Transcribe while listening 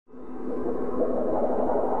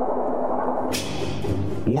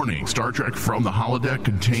Warning, Star Trek From the Holodeck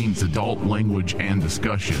contains adult language and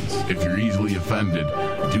discussions. If you're easily offended,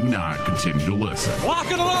 do not continue to listen. Lock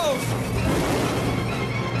and load!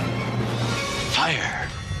 Fire!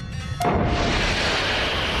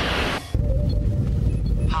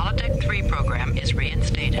 Holodeck 3 program is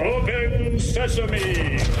reinstated. Open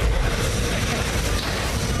sesame!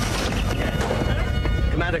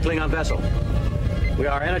 Commander Klingon vessel. We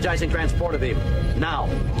are energizing transport of beam. Now.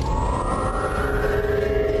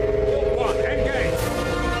 One, engage!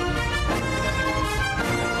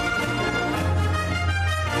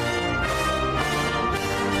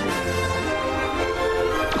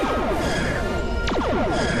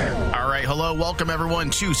 All right, hello, welcome everyone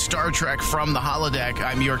to Star Trek From the Holodeck.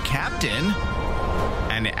 I'm your captain,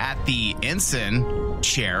 and at the ensign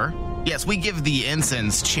chair, yes, we give the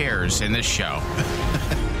ensigns chairs in this show.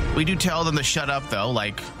 We do tell them to shut up, though,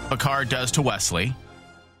 like Picard does to Wesley.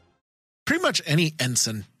 Pretty much any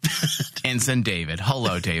ensign. Ensign David.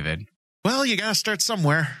 Hello, David. Well, you gotta start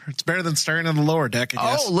somewhere. It's better than starting on the lower deck, I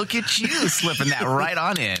guess. Oh, look at you slipping that right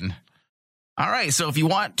on in. All right, so if you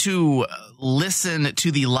want to listen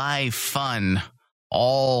to the live fun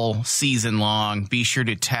all season long, be sure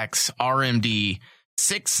to text RMD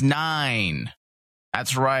 69.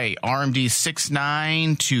 That's right, RMD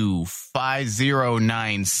 69 to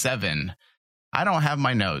 5097. I don't have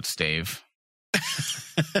my notes, Dave.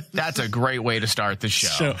 That's a great way to start the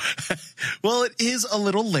show. Well, it is a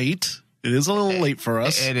little late. It is a little late for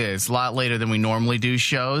us. It is a lot later than we normally do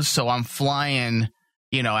shows. So I'm flying,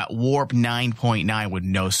 at warp 9.9 with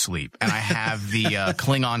no sleep. And I have the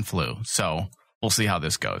Klingon flu. So we'll see how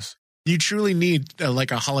this goes. You truly need like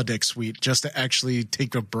a holodeck suite just to actually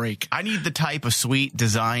take a break. I need the type of suite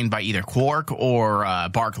designed by either Quark or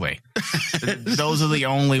Barclay. Those are the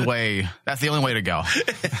only way. That's the only way to go.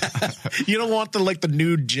 You don't want the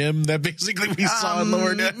nude gym that basically we saw in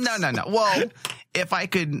Lower Decks? No. Well, if I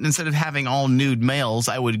could, instead of having all nude males,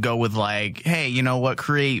 I would go with hey, you know what?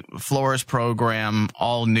 Create Flora's program,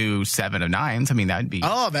 all new 7 of 9s. I mean, that'd be.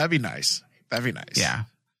 Oh, that'd be nice. That'd be nice. Yeah.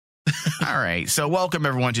 All right. So welcome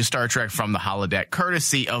everyone to Star Trek From the Holodeck,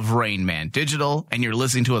 courtesy of Rain Man Digital. And you're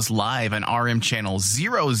listening to us live on RM channel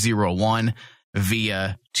 001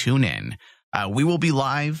 via TuneIn. We will be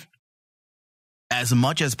live as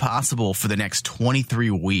much as possible for the next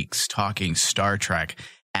 23 weeks talking Star Trek,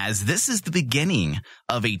 as this is the beginning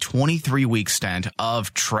of a 23-week stint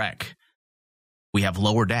of Trek. We have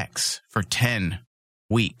Lower Decks for 10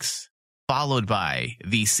 weeks. Followed by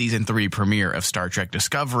the season 3 premiere of Star Trek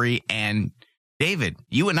Discovery. And David,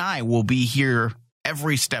 you and I will be here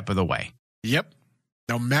every step of the way. Yep.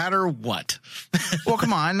 No matter what. Well,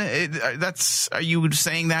 come on. Are you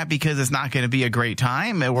saying that because it's not going to be a great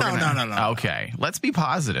time? No. Okay. Let's be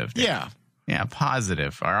positive. David. Yeah,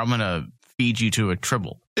 positive. Or I'm going to feed you to a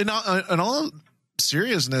tribble. In all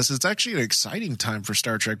seriousness, it's actually an exciting time for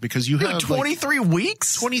Star Trek because you have 23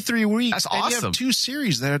 weeks? 23 weeks. That's awesome. And you have 2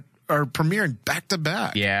 series that are premiering back to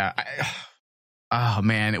back. Yeah. Oh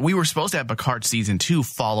man, we were supposed to have Picard season 2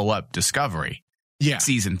 follow up Discovery. Yeah.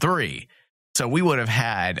 Season 3. So we would have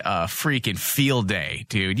had a freaking field day,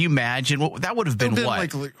 dude. You imagine that would have been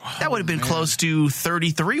what? That would have been close to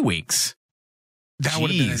 33 weeks. That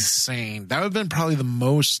would have been insane. That would have been probably the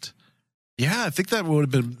most. Yeah, I think that would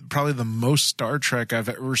have been probably the most Star Trek I've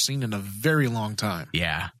ever seen in a very long time.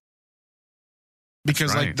 Yeah.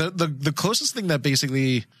 Because right. the closest thing that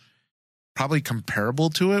basically probably comparable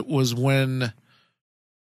to it was when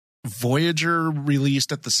Voyager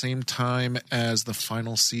released at the same time as the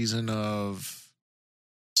final season of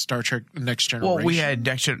Star Trek Next Generation. Well, we had We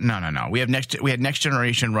had Next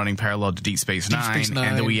Generation running parallel to Deep Space Nine,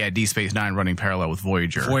 and then we had Deep Space Nine running parallel with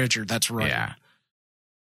Voyager. Voyager, that's right. Yeah.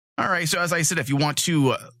 All right. So as I said, if you want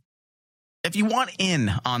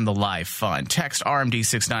in on the live fun, text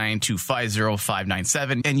RMD69 to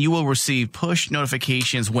 50597, and you will receive push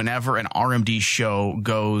notifications whenever an RMD show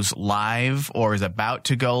goes live or is about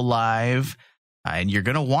to go live. And you're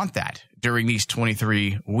going to want that during these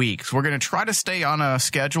 23 weeks. We're going to try to stay on a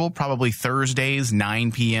schedule, probably Thursdays,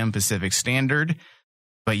 9 p.m. Pacific Standard.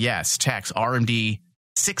 But yes, text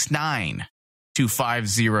RMD69 to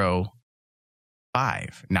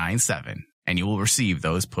 50597. And you will receive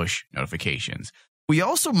those push notifications. We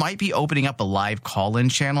also might be opening up a live call-in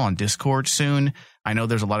channel on Discord soon. I know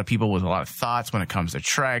there's a lot of people with a lot of thoughts when it comes to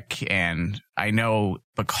Trek, and I know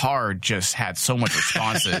Picard just had so much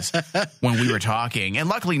responses when we were talking. And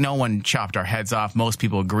luckily, no one chopped our heads off. Most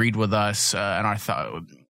people agreed with us and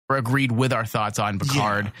agreed with our thoughts on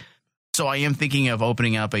Picard. Yeah. So I am thinking of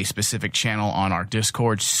opening up a specific channel on our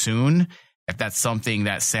Discord soon. If that's something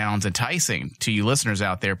that sounds enticing to you listeners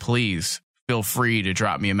out there, please feel free to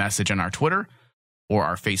drop me a message on our Twitter or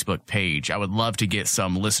our Facebook page. I would love to get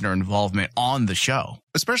some listener involvement on the show.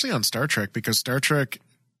 Especially on Star Trek, because Star Trek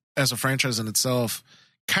as a franchise in itself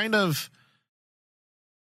kind of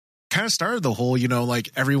started the whole, like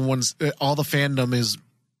all the fandom is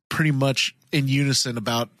pretty much in unison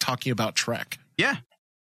about talking about Trek. Yeah,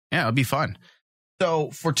 it'd be fun.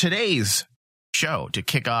 So for today's show, to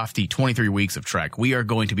kick off the 23 weeks of Trek, we are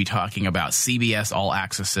going to be talking about CBS All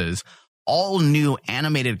Access's all new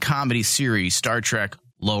animated comedy series, Star Trek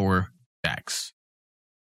Lower Decks.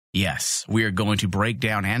 Yes, we are going to break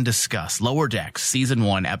down and discuss Lower Decks Season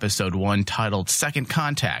 1, Episode 1, titled Second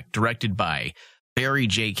Contact, directed by Barry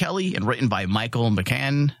J. Kelly and written by Michael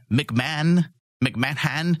McMahon.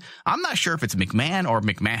 I'm not sure if it's McMahon or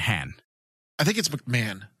McMahon. I think it's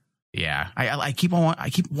McMahon. Yeah, I keep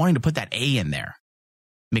wanting to put that A in there.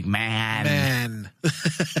 McMahon.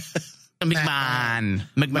 McMahon.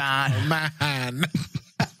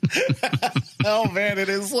 Oh man, it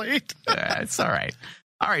is late. It's all right.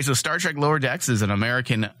 All right, so Star Trek Lower Decks is an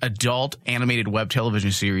American adult animated web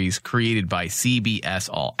television series created by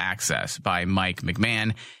CBS All Access by Mike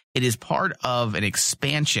McMahon. It is part of an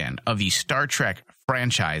expansion of the Star Trek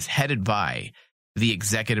franchise headed by the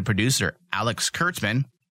executive producer, Alex Kurtzman.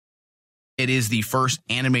 It is the first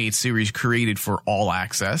animated series created for All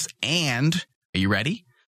Access, and, are you ready?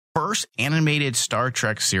 First animated Star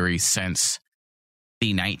Trek series since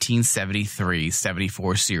the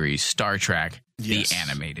 1973-74 series Star Trek, the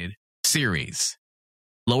animated series.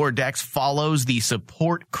 Lower Decks follows the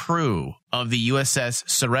support crew of the USS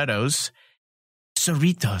Cerritos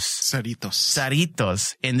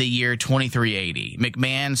in the year 2380.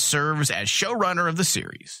 McMahon serves as showrunner of the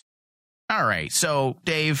series. All right, so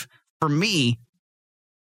Dave, for me,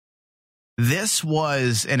 this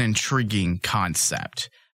was an intriguing concept.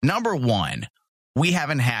 Number one, we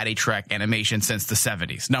haven't had a Trek animation since the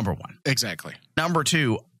 70s. Number one. Exactly. Number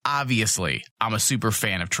two, obviously, I'm a super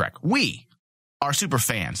fan of Trek. We are super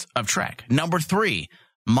fans of Trek. Number three,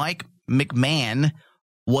 Mike McMahon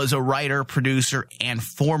was a writer, producer, and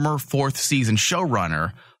former fourth season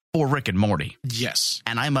showrunner for Rick and Morty. Yes.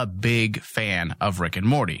 And I'm a big fan of Rick and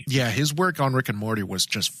Morty. Yeah, his work on Rick and Morty was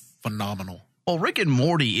just phenomenal. Well, Rick and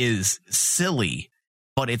Morty is silly,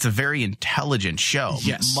 but it's a very intelligent show.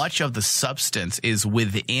 Yes. Much of the substance is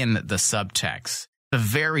within the subtext. It's a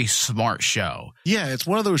very smart show. Yeah, it's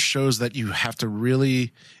one of those shows that you have to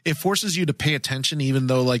really, it forces you to pay attention, even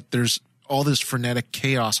though there's all this frenetic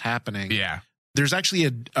chaos happening. Yeah. There's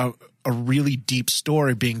actually a really deep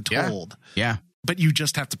story being told. Yeah. But you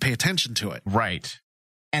just have to pay attention to it. Right.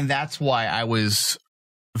 And that's why I was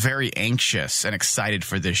very anxious and excited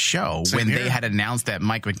for this show. Same when here. they had announced that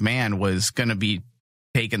Mike McMahon was going to be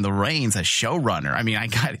taking the reins as showrunner. I mean, I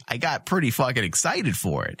got pretty fucking excited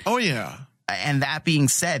for it. Oh, yeah. And that being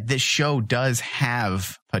said, this show does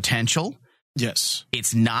have potential. Yes.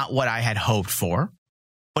 It's not what I had hoped for,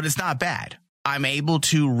 but it's not bad. I'm able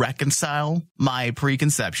to reconcile my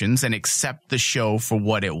preconceptions and accept the show for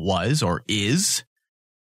what it was or is.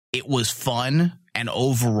 It was fun and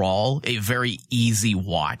overall a very easy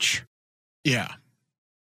watch. Yeah.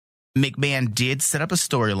 McMahon did set up a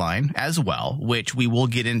storyline as well, which we will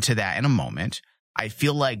get into that in a moment. I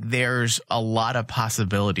feel like there's a lot of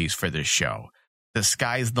possibilities for this show. The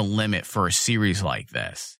sky's the limit for a series like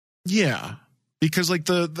this. Yeah. Because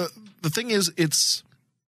the thing is, it's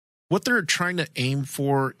what they're trying to aim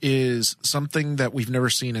for is something that we've never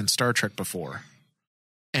seen in Star Trek before.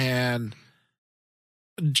 And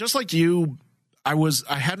just like you, I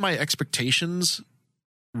had my expectations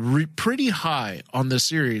pretty high on this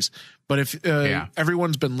series. But if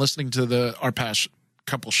everyone's been listening to our past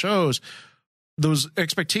couple shows, those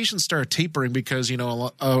expectations started tapering because,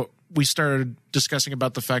 we started discussing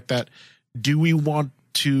about the fact that do we want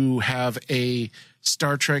to have a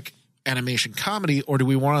Star Trek animation comedy, or do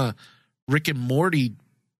we want a Rick and Morty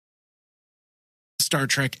Star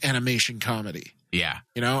Trek animation comedy? Yeah.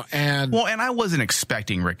 And I wasn't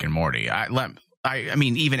expecting Rick and Morty. I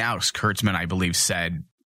mean, even Alex Kurtzman, I believe, said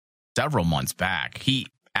several months back, he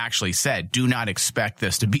actually said, do not expect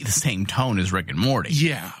this to be the same tone as Rick and Morty.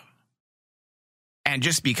 Yeah. And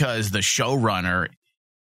just because the showrunner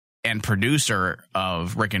and producer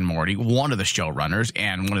of Rick and Morty, one of the showrunners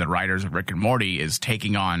and one of the writers of Rick and Morty, is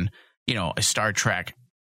taking on, a Star Trek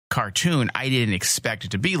cartoon, I didn't expect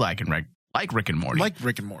it to be like Rick and Morty. Like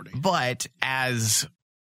Rick and Morty. But as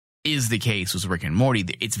is the case with Rick and Morty,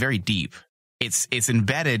 it's very deep. It's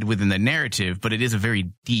embedded within the narrative, but it is a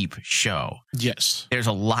very deep show. Yes. There's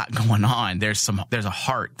a lot going on. There's a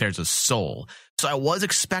heart. There's a soul. So I was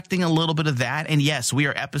expecting a little bit of that. And yes, we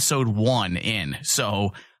are episode 1 in.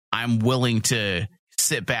 So I'm willing to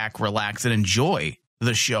sit back, relax, and enjoy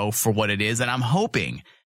the show for what it is. And I'm hoping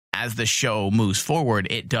as the show moves forward,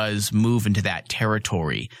 it does move into that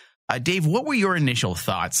territory. Dave, what were your initial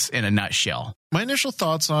thoughts in a nutshell? My initial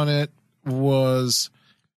thoughts on it was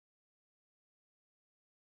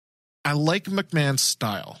I like McMahon's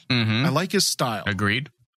style. Mm-hmm. I like his style. Agreed.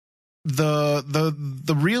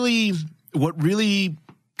 The really, what really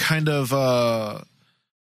kind of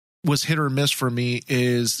was hit or miss for me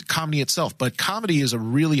is comedy itself. But comedy is a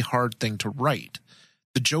really hard thing to write.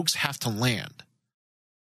 The jokes have to land.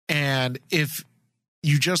 And if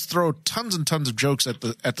you just throw tons and tons of jokes at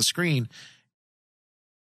the screen,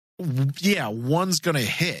 yeah, one's going to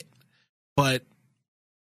hit. But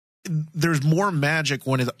there's more magic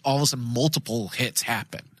when all of a sudden multiple hits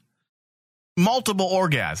happen. Multiple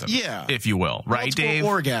orgasms, yeah, if you will, right, multiple Dave?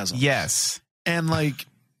 Orgasms, yes. And like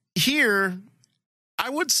here, I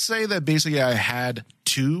would say that basically I had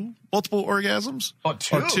two multiple orgasms. Oh,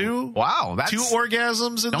 two? Or two? Wow, that's two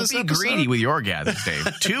orgasms in this episode. Don't be greedy with your orgasms,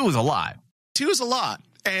 Dave. Two is a lot. Two is a lot,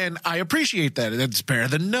 and I appreciate that. It's better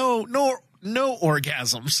than no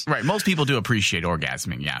orgasms. Right. Most people do appreciate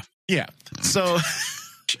orgasming. Yeah. Yeah. So,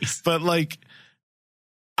 but like,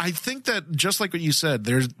 I think that just like what you said,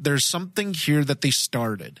 there's something here that they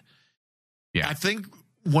started. Yeah. I think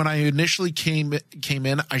when I initially came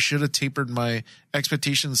in, I should have tapered my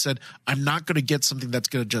expectations and said, I'm not going to get something that's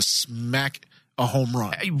going to just smack a home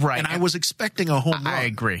run. Right. And I was expecting a home run.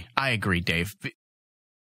 I agree, Dave.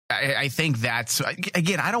 I think that's,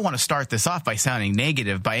 again, I don't want to start this off by sounding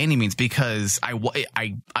negative by any means because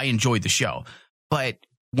I enjoyed the show. But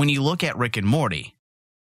when you look at Rick and Morty,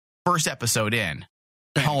 first episode in,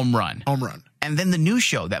 home run. And then the new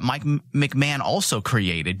show that Mike McMahon also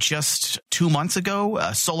created just 2 months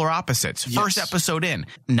ago, Solar Opposites. Yes. First episode in.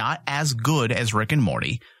 Not as good as Rick and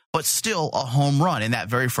Morty, but still a home run in that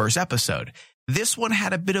very first episode. This one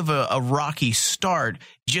had a bit of a rocky start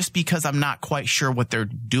just because I'm not quite sure what they're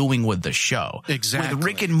doing with the show. Exactly. With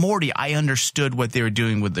Rick and Morty, I understood what they were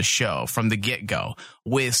doing with the show from the get-go.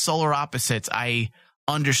 With Solar Opposites, I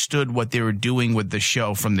understood what they were doing with the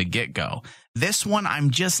show from the get-go. This one,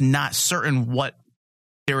 I'm just not certain what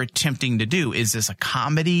they're attempting to do. Is this a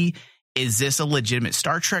comedy? Is this a legitimate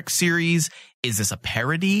Star Trek series? Is this a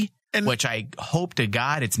parody? Which I hope to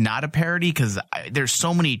God it's not a parody because there's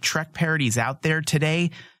so many Trek parodies out there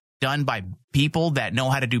today done by people that know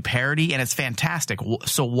how to do parody, and it's fantastic.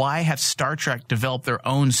 So why have Star Trek develop their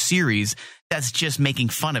own series that's just making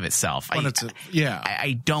fun of itself?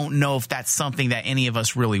 I don't know if that's something that any of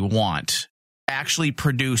us really want. Actually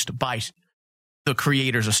produced by the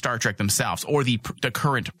creators of Star Trek themselves or the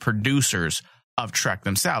current producers of Trek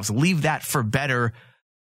themselves. Leave that for better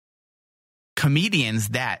comedians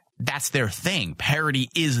that's their thing. Parody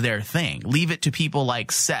is their thing. Leave it to people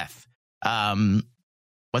like Seth.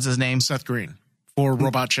 What's his name? Seth Green for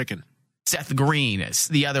Robot Chicken. Seth Green is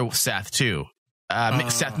the other Seth too.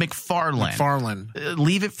 Seth MacFarlane.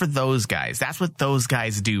 Leave it for those guys. That's what those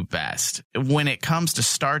guys do best. When it comes to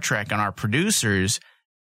Star Trek and our producers,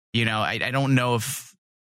 you know, I don't know if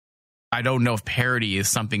parody is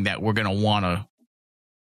something that we're going to want to,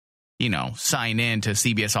 you know, sign in to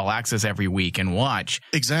CBS All Access every week and watch.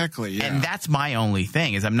 Exactly. Yeah. And that's my only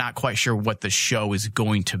thing is I'm not quite sure what the show is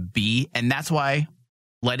going to be. And that's why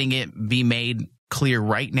letting it be made clear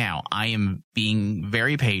right now, I am being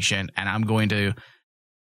very patient and I'm going to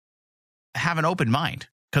have an open mind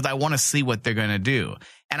because I want to see what they're going to do.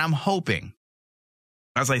 And I'm hoping,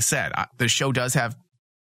 as I said, the show does have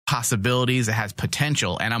possibilities. It has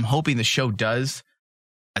potential. And I'm hoping the show does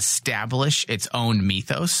establish its own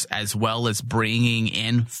mythos as well as bringing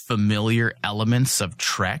in familiar elements of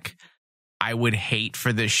Trek. I would hate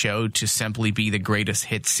for this show to simply be the greatest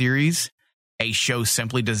hit series, a show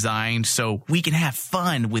simply designed so we can have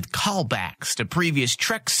fun with callbacks to previous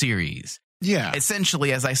Trek series. Yeah.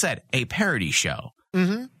 Essentially, as I said, a parody show.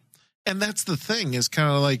 Mm-hmm. And that's the thing is kind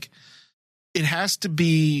of like it has to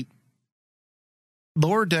be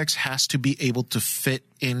Lower Decks has to be able to fit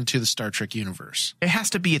into the Star Trek universe. It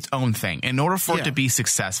has to be its own thing. In order for it to be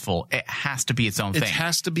successful, it has to be its own thing. It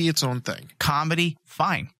has to be its own thing. Comedy,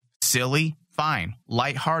 fine. Silly, fine.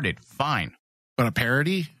 Lighthearted, fine. But a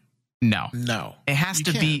parody? No. It has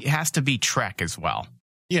to be Trek as well.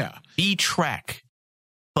 Yeah. Be Trek,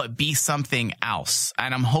 but be something else.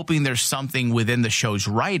 And I'm hoping there's something within the show's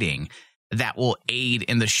writing that will aid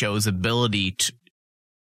in the show's ability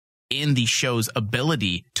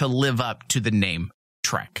to live up to the name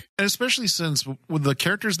Trek. And especially since with the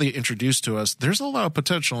characters they introduced to us, there's a lot of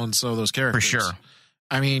potential in some of those characters. For sure.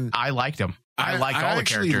 I mean, I liked them. I liked all the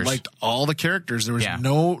characters. I liked all the characters. There was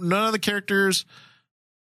none of the characters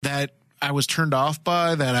that I was turned off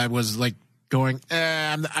by, that I was like going,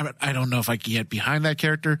 I don't know if I can get behind that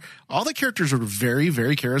character. All the characters were very,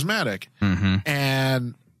 very charismatic.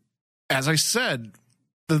 And as I said,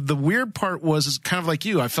 the weird part was, is kind of like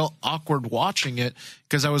you, I felt awkward watching it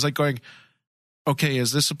because I was like going, okay,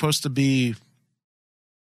 is this supposed to be,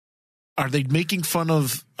 are they making fun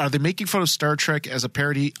of Star Trek as a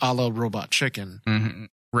parody a la Robot Chicken?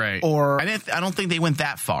 Right. Or I don't think they went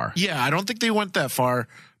that far. Yeah, I don't think they went that far,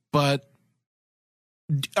 but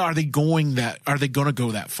are they going to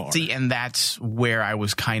go that far? See, and that's where I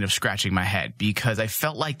was kind of scratching my head because I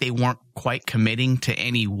felt like they weren't quite committing to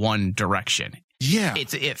any one direction. Yeah.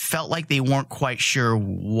 It felt like they weren't quite sure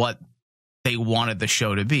what they wanted the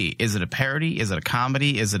show to be. Is it a parody? Is it a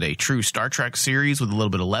comedy? Is it a true Star Trek series with a little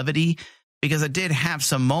bit of levity? Because it did have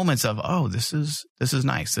some moments of, oh, this is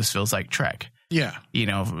nice. This feels like Trek. Yeah. You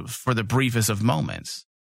know, for the briefest of moments.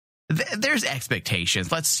 There's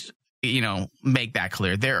expectations. Let's, make that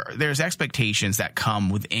clear. There's expectations that come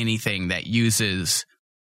with anything that uses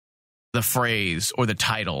the phrase or the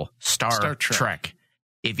title Star Trek.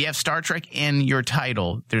 If you have Star Trek in your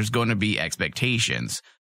title, there's going to be expectations.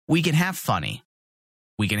 We can have funny.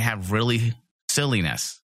 We can have really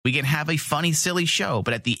silliness. We can have a funny, silly show.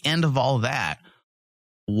 But at the end of all that,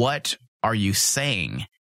 what are you saying?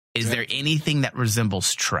 Is there anything that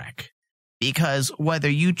resembles Trek? Because whether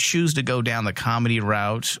you choose to go down the comedy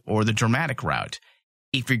route or the dramatic route,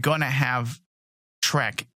 if you're going to have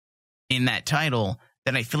Trek in that title,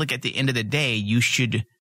 then I feel like at the end of the day,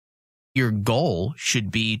 your goal should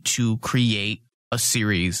be to create a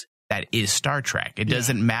series that is Star Trek. It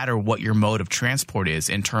doesn't matter what your mode of transport is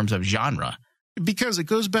in terms of genre. Because it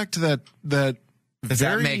goes back to that. Does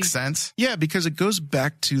that make sense? Yeah, because it goes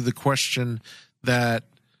back to the question that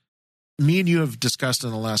me and you have discussed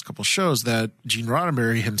in the last couple of shows that Gene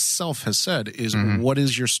Roddenberry himself has said is, what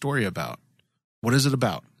is your story about? What is it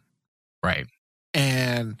about? Right.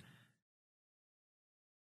 And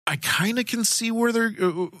I kind of can see what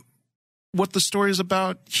the story is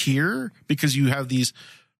about here, because you have these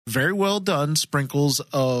very well done sprinkles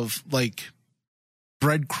of like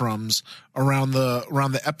breadcrumbs around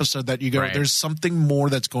the episode that you go, right, there's something more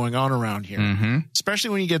that's going on around here.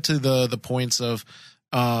 Especially when you get to the points of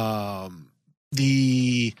I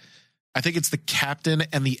think it's the captain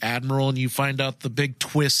and the admiral, and you find out the big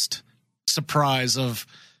twist surprise of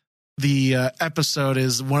the episode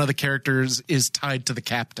is one of the characters is tied to the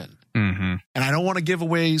captain. And I don't want to give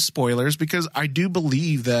away spoilers because I do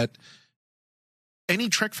believe that any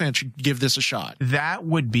Trek fan should give this a shot. That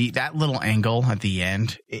would be, that little angle at the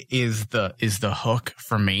end is the hook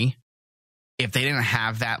for me. If they didn't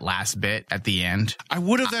have that last bit at the end, I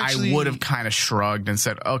would have kind of shrugged and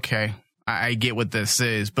said, okay, I get what this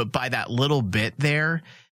is. But by that little bit there,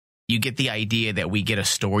 you get the idea that we get a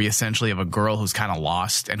story essentially of a girl who's kind of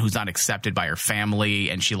lost and who's not accepted by her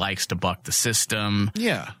family, and she likes to buck the system.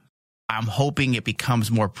 Yeah. I'm hoping it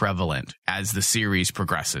becomes more prevalent as the series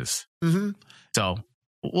progresses. So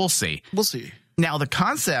we'll see. Now, the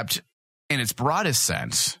concept in its broadest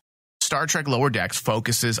sense, Star Trek Lower Decks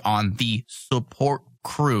focuses on the support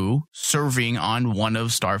crew serving on one of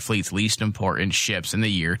Starfleet's least important ships in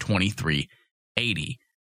the year 2380.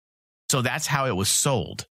 So that's how it was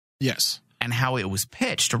sold. Yes. And how it was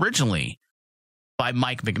pitched originally by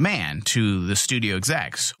Mike McMahon to the studio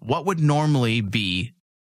execs. This would normally be,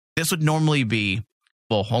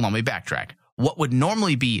 well, hold on, let me backtrack. What would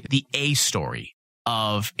normally be the A story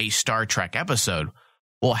of a Star Trek episode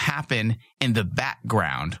will happen in the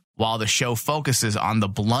background while the show focuses on the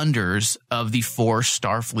blunders of the 4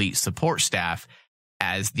 Starfleet support staff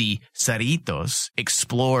as the Cerritos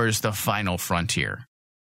explores the final frontier.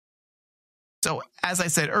 So, as I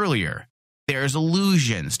said earlier, there's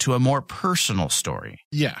allusions to a more personal story.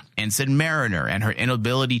 Yeah. Ensign Mariner and her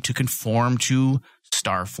inability to conform to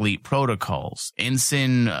Starfleet protocols.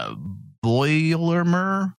 Ensign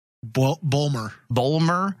Bulmer?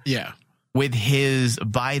 Yeah. With his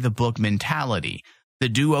by-the-book mentality. The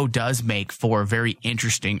duo does make for very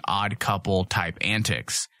interesting odd couple type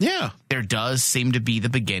antics. Yeah. There does seem to be the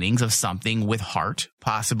beginnings of something with heart,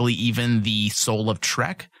 possibly even the soul of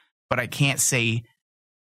Trek, but I can't say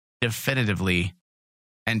definitively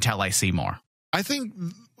until I see more. I think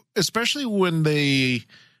especially when they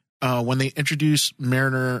introduce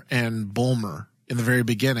Mariner and Bulmer in the very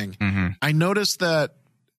beginning, I noticed that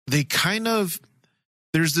they kind of,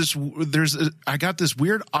 I got this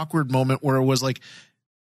weird awkward moment where it was like,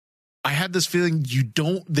 I had this feeling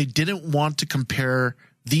they didn't want to compare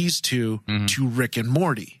these two to Rick and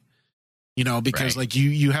Morty, because like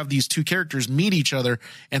you have these two characters meet each other.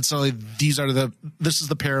 And so this is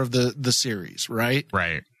the pair of the series, right?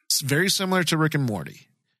 Right. It's very similar to Rick and Morty.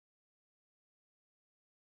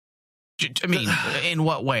 I mean, in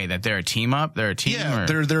what way? That they're a team up? They're a team? Yeah,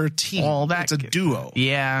 or? they're a team. Well, it's a duo.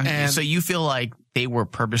 Yeah. And so you feel like they were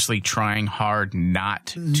purposely trying hard not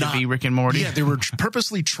to be Rick and Morty? Yeah, they were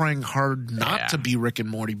purposely trying hard not to be Rick and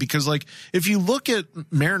Morty, because like if you look at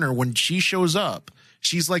Mariner, when she shows up,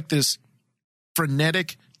 she's like this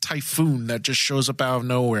frenetic typhoon that just shows up out of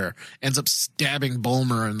nowhere, ends up stabbing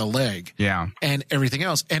Bulmer in the leg. Yeah. And everything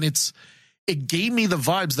else. And it gave me the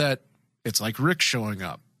vibes that it's like Rick showing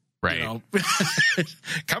up. Right. You know?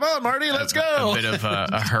 Come on, Marty, let's go. A bit of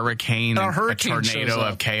a hurricane, a tornado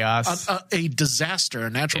of chaos. A disaster, a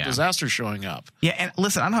natural disaster showing up. Yeah, and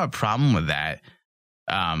listen, I don't have a problem with that.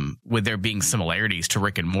 With there being similarities to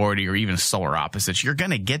Rick and Morty or even Solar Opposites. You're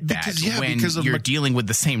going to get that when you're dealing with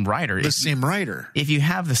the same writer. The same writer. If you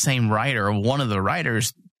have the same writer or one of the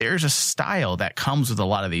writers, there's a style that comes with a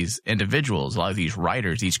lot of these individuals, a lot of these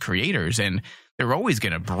writers, these creators, and they're always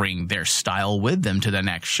going to bring their style with them to the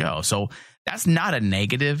next show. So that's not a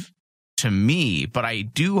negative to me, but I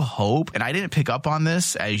do hope, and I didn't pick up on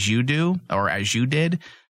this as you do or as you did.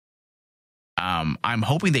 I'm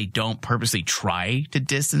hoping they don't purposely try to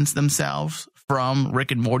distance themselves from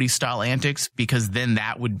Rick and Morty style antics, because then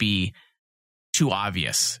that would be too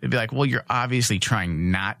obvious. It'd be like, well, you're obviously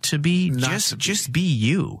trying not to be. Just be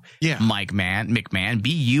you. Yeah. Mike McMahon,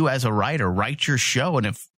 be you as a writer. Write your show, and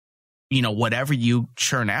if whatever you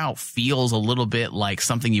churn out feels a little bit like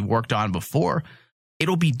something you've worked on before,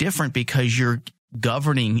 it'll be different because you're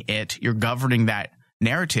governing it. You're governing that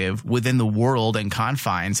narrative within the world and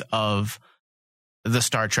confines of the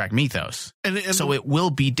Star Trek mythos. And so it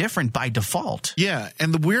will be different by default. Yeah.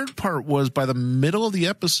 And the weird part was by the middle of the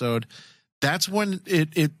episode, that's when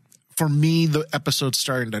it for me, the episode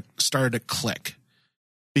started to click,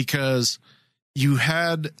 because you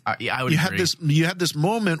had this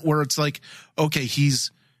moment where it's like, okay,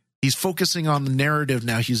 he's focusing on the narrative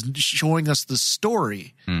now. He's showing us the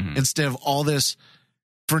story instead of all this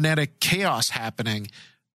frenetic chaos happening.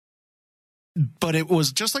 But it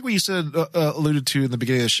was just like what you said, alluded to in the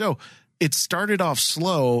beginning of the show. It started off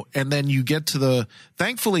slow, and then you get to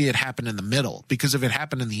thankfully it happened in the middle, because if it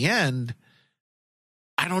happened in the end,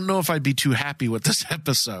 I don't know if I'd be too happy with this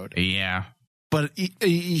episode. Yeah. But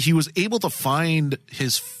he was able to find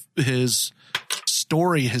his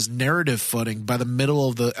story, his narrative footing by the middle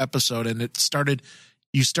of the episode, and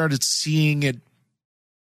you started seeing it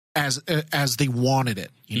as they wanted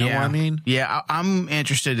it. You know what I mean? Yeah, I'm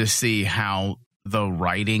interested to see how the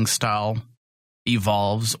writing style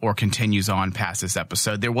evolves or continues on past this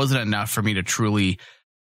episode. There wasn't enough for me to truly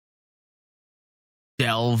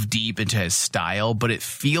delve deep into his style, but it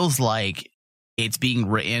feels like it's being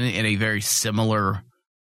written in a very similar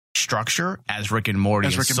structure as Rick and Morty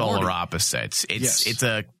and Solar Opposites. It's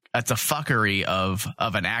a fuckery of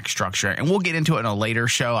an act structure, and we'll get into it in a later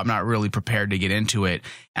show. I'm not really prepared to get into it,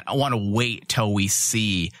 and I want to wait till we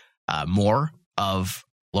see more of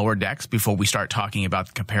Lower Decks before we start talking about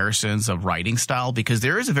the comparisons of writing style, because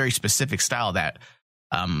there is a very specific style that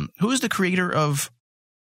who is the creator of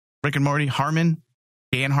Rick and Morty?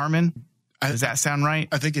 Dan Harmon? Does that sound right?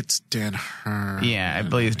 I think it's Dan Harmon. Yeah, I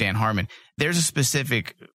believe it's Dan Harmon. There's a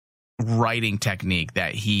specific writing technique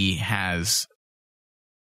that he has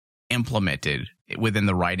implemented within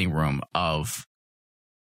the writing room of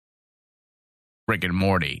Rick and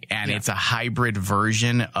Morty, and it's a hybrid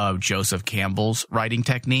version of Joseph Campbell's writing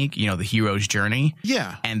technique, the hero's journey.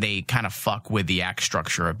 Yeah. And they kind of fuck with the act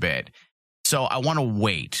structure a bit. So I want to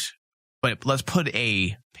wait, but let's put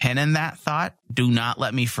a pin in that thought. Do not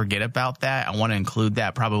let me forget about that. I want to include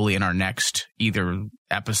that probably in our next either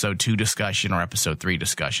episode 2 discussion or episode 3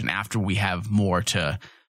 discussion after we have more to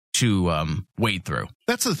wade through.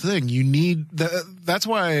 That's the thing. You need that's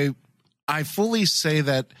why I fully say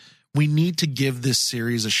that we need to give this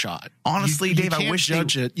series a shot. Honestly, Dave, I wish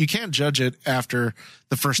judge it. You can't judge it after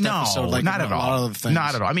the first episode. Like not at all. Lot of things.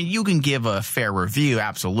 Not at all. I mean, you can give a fair review,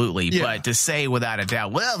 absolutely, but to say without a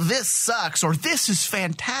doubt, well, this sucks or this is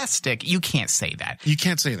fantastic, you can't say that. You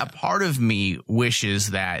can't say that. A part of me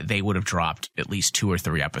wishes that they would have dropped at least 2 or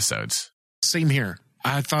 3 episodes. Same here.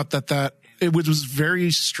 I thought that it was very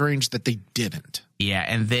strange that they didn't. Yeah,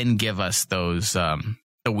 and then give us those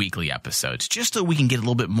the weekly episodes, just so we can get a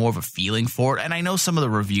little bit more of a feeling for it. And I know some of the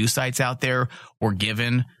review sites out there were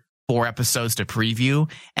given 4 episodes to preview,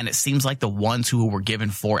 and it seems like the ones who were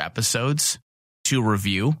given 4 episodes to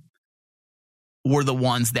review were the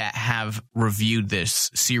ones that have reviewed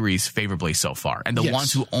this series favorably so far. And the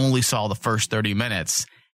ones who only saw the first 30 minutes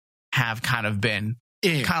have kind of been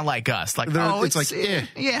kind of like us, like, it's like,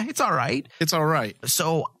 yeah, it's all right. It's all right.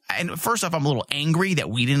 So And first off, I'm a little angry that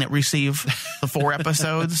we didn't receive the 4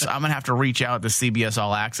 episodes. I'm going to have to reach out to CBS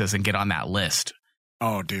All Access and get on that list.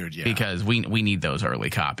 Oh, dude, yeah. Because we need those early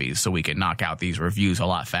copies so we can knock out these reviews a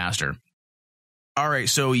lot faster. All right,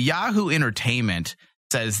 so Yahoo Entertainment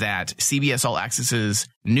says that CBS All Access's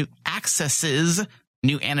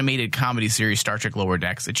new animated comedy series, Star Trek Lower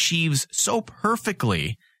Decks, achieves so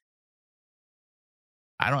perfectly.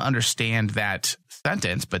 I don't understand that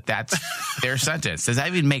sentence, but that's their sentence. Does that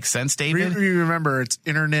even make sense, David? Remember, it's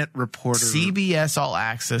Internet Reporter. CBS All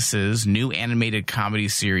Access's new animated comedy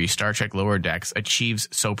series, Star Trek Lower Decks, achieves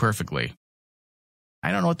so perfectly.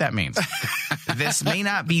 I don't know what that means. This may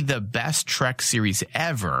not be the best Trek series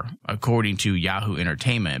ever, according to Yahoo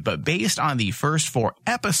Entertainment, but based on the first 4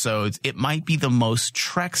 episodes, it might be the most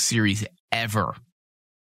Trek series ever.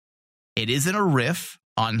 It isn't a riff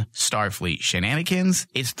on Starfleet shenanigans.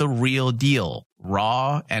 It's the real deal,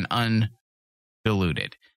 raw and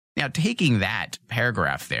undiluted. Now, taking that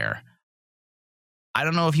paragraph there, I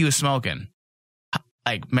don't know if he was smoking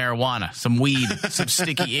like marijuana, some weed, some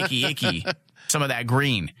sticky, icky, some of that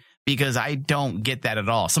green, because I don't get that at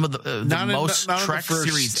all. Some of the most Trek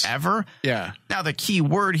series ever. Yeah. Now, the key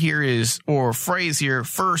word here is, or phrase here,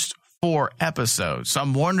 first 4 episodes. So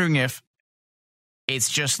I'm wondering if it's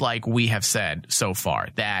just like we have said so far,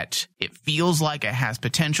 that it feels like it has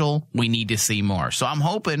potential. We need to see more. So I'm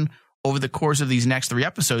hoping over the course of these next 3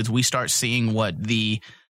 episodes, we start seeing what the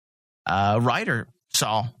writer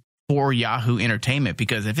saw for Yahoo Entertainment,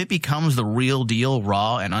 because if it becomes the real deal,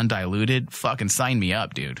 raw and undiluted, fucking sign me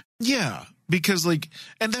up, dude. Yeah, because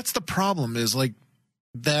and that's the problem is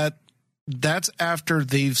that's after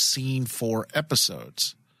they've seen 4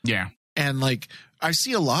 episodes. Yeah. And I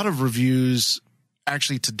see a lot of reviews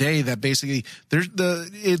actually today that basically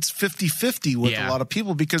it's 50-50 with a lot of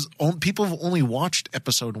people, because people have only watched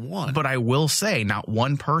episode 1. But I will say, not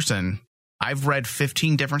one person, I've read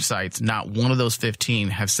 15 different sites, not one of those 15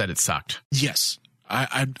 have said it sucked. Yes,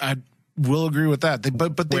 I will agree with that.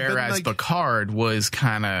 Whereas Picard was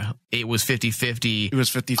it was 50-50. It was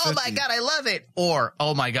 50-50. Oh my God, I love it. Or,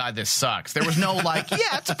 oh my God, this sucks. There was no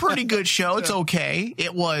yeah, it's a pretty good show. It's okay.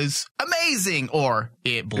 It was amazing. Or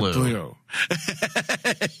it blew.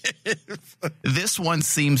 This one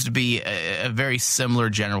seems to be a very similar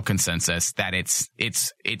general consensus that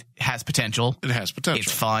it has potential. It has potential.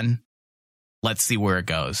 It's fun. Let's see where it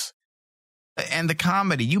goes. And the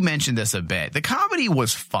comedy, you mentioned this a bit. The comedy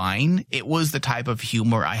was fine. It was the type of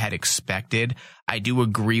humor I had expected. I do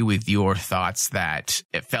agree with your thoughts that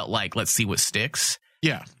it felt like, let's see what sticks.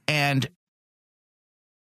 Yeah. And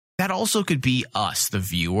that also could be us, the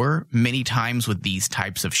viewer. Many times with these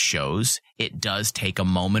types of shows, it does take a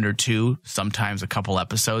moment or two, sometimes a couple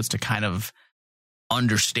episodes, to kind of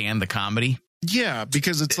understand the comedy. Yeah,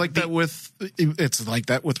 because it's like that with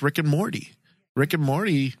Rick and Morty. Rick and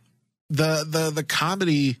Morty, the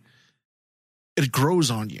comedy, it grows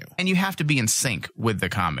on you. And you have to be in sync with the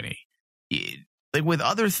comedy. Like with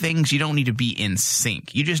other things, you don't need to be in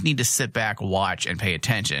sync. You just need to sit back, watch, and pay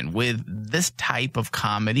attention. With this type of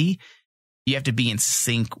comedy, you have to be in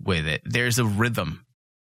sync with it. There's a rhythm.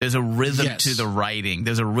 There's a rhythm to the writing.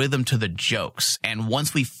 There's a rhythm to the jokes. And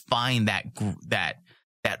once we find that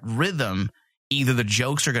rhythm, either the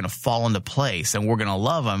jokes are going to fall into place and we're going to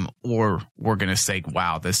love them, or we're going to say,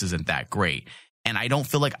 wow, this isn't that great. And I don't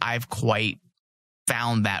feel like I've quite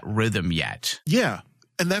found that rhythm yet. Yeah.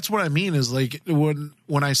 And that's what I mean is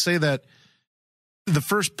when I say that the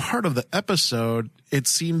first part of the episode, it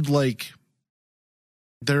seemed like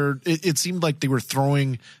they were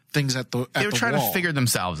throwing things at the wall. They were trying to figure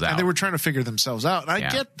themselves out. And they were trying to figure themselves out. And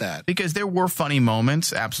I get that. Because there were funny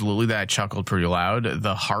moments, absolutely, that I chuckled pretty loud.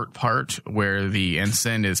 The heart part where the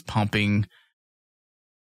ensign is pumping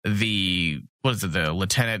the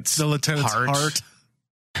lieutenant's heart.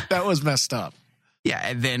 That was messed up. Yeah,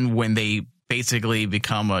 and then when they basically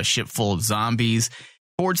become a ship full of zombies,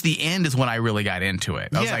 towards the end is when I really got into it.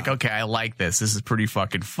 I was like, okay, I like this. This is pretty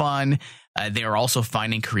fucking fun. They are also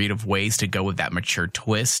finding creative ways to go with that mature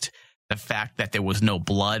twist. The fact that there was no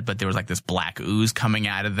blood, but there was like this black ooze coming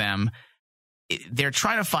out of them. They're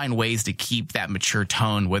trying to find ways to keep that mature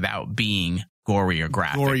tone without being gory or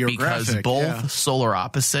graphic. Because both Solar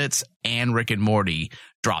Opposites and Rick and Morty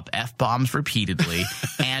drop F-bombs repeatedly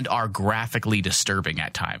and are graphically disturbing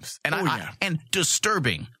at times. And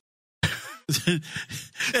disturbing.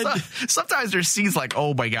 Sometimes there's scenes like,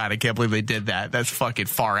 oh my God, I can't believe they did that. That's fucking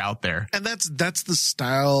far out there. And that's the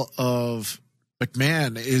style of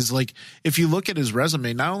McMahon. Is like, if you look at his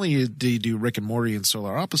resume, not only did he do Rick and Morty and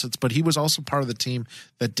Solar Opposites, but he was also part of the team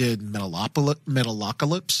that did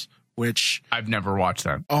Metalocalypse which I've never watched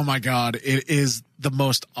that. oh my God, it is the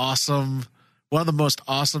most awesome, one of the most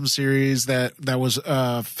awesome series that was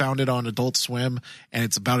founded on Adult Swim, and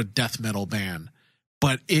it's about a death metal band,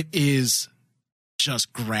 but it is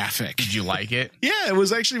just graphic. Did you like it? Yeah, it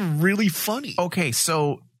was actually really funny. Okay,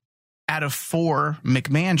 so out of 4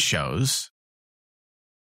 McMahon shows,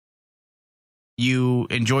 you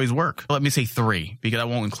enjoy his work. Let me say 3, because I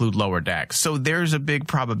won't include Lower Decks. So there's a big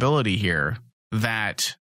probability here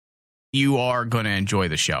that you are going to enjoy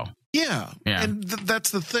the show. Yeah. Yeah. And that's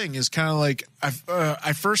the thing, is kind of like I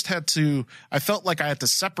felt like I had to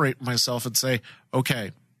separate myself and say,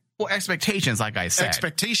 okay, Well, expectations, like I said.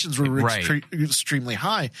 expectations were Right. extremely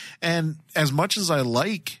high. And as much as I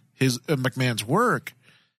like his McMahon's work,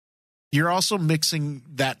 you're also mixing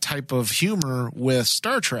that type of humor with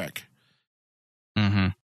Star Trek. Mm-hmm.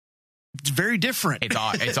 It's very different. It's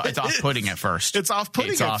off-putting at first. It's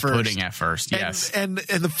off-putting It's at off-putting first. at first, yes. And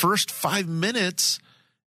the first 5 minutes,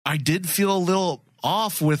 I did feel a little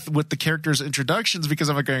off with the characters' introductions, because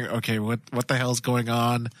I'm like going, okay, what the hell's going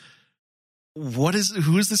on? Who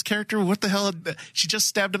is this character? What the hell? She just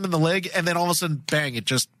stabbed him in the leg, and then all of a sudden, bang, it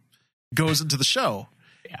just goes into the show.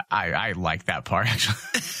 Yeah, I like that part, actually.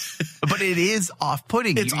 But it is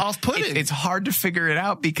off-putting. It's off-putting. It's hard to figure it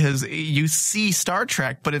out, because you see Star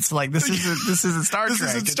Trek, but it's like, this isn't Star Trek.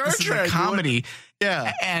 This isn't Star This Trek. is a comedy.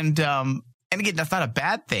 Yeah. And again, that's not a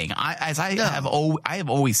bad thing. I have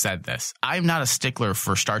always said this. I'm not a stickler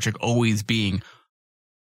for Star Trek always being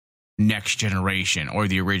Next Generation or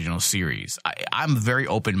the original series. I'm very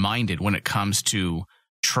open-minded when it comes to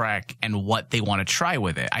Trek and what they want to try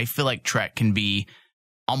with it. I feel like Trek can be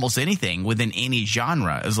almost anything within any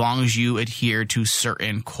genre, as long as you adhere to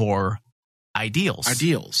certain core ideals.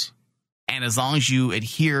 And as long as you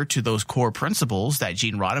adhere to those core principles that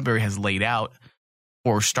Gene Roddenberry has laid out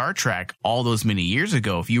for Star Trek all those many years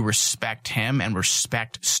ago, if you respect him and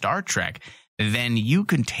respect Star Trek, then you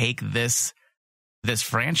can take this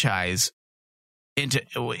franchise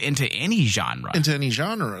into any genre. Into any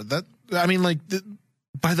genre.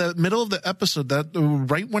 By the middle of the episode, that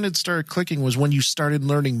right when it started clicking was when you started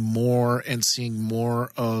learning more and seeing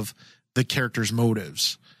more of the characters'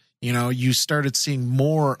 motives. You know, you started seeing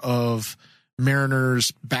more of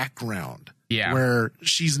Mariner's background. Yeah. Where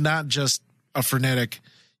she's not just a frenetic,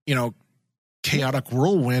 chaotic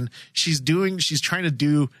whirlwind. She's trying to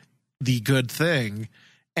do the good thing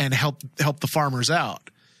and help the farmers out.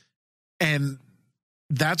 And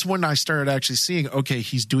that's when I started actually seeing, okay,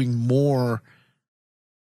 he's doing more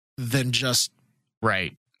than just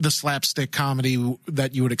right the slapstick comedy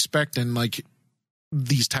that you would expect in like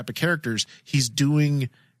these type of characters. He's doing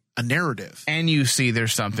a narrative. And you see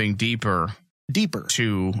there's something deeper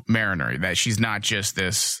to Mariner, that she's not just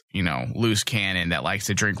this, loose cannon that likes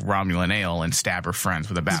to drink Romulan ale and stab her friends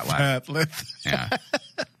with a bat'leth. Yeah.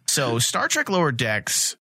 So Star Trek Lower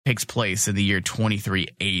Decks takes place in the year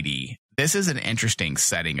 2380. This is an interesting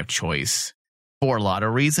setting of choice for a lot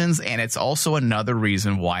of reasons, and it's also another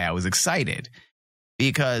reason why I was excited.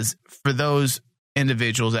 Because for those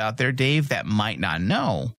individuals out there, Dave, that might not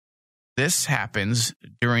know, this happens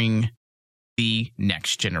during the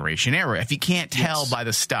Next Generation era. If you can't tell by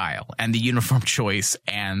the style and the uniform choice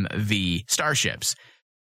and the starships.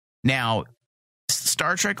 Now,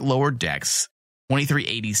 Star Trek Lower Decks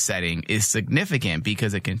 2380 setting is significant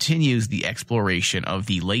because it continues the exploration of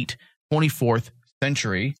the late 24th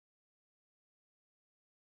century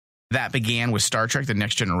that began with Star Trek The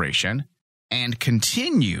Next Generation and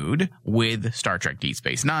continued with Star Trek Deep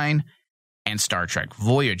Space Nine and Star Trek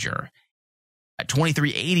Voyager.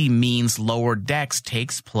 2380 means Lower Decks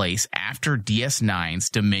takes place after DS9's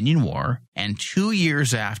Dominion War and 2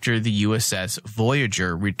 years after the USS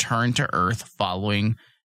Voyager returned to Earth following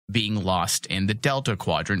being lost in the Delta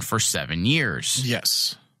Quadrant for 7 years.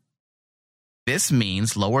 Yes. This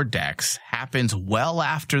means Lower Decks happens well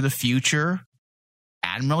after the future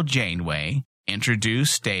Admiral Janeway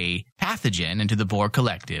introduced a pathogen into the Borg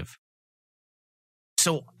Collective.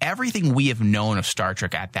 So everything we have known of Star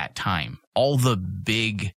Trek at that time, all the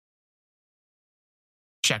big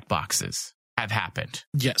checkboxes have happened.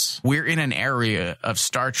 Yes. We're in an area of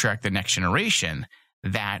Star Trek The Next Generation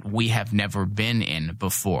that we have never been in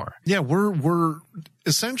before. Yeah, we're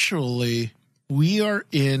essentially, we are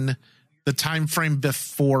in the time frame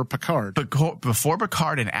before Picard. Before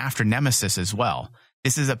Picard and after Nemesis as well.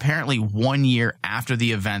 This is apparently 1 year after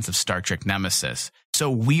the events of Star Trek Nemesis. So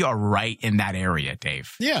we are right in that area,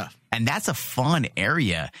 Dave. Yeah. And that's a fun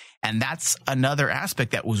area. And that's another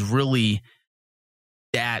aspect that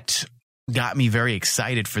got me very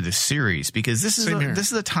excited for this series, because this is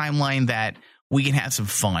a timeline that we can have some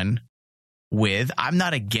fun. with. I'm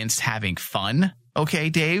not against having fun. Okay,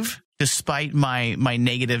 Dave, despite my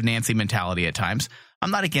negative Nancy mentality at times,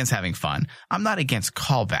 I'm not against having fun. I'm not against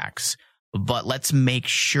callbacks, but let's make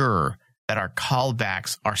sure that our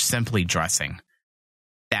callbacks are simply dressing.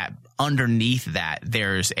 That underneath that,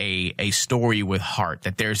 there's a story with heart,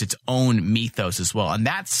 that there's its own mythos as well. And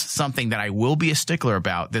that's something that I will be a stickler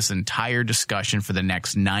about this entire discussion for the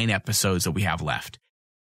next 9 episodes that we have left.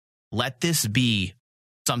 Let this be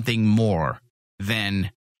something more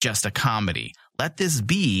than just a comedy. Let this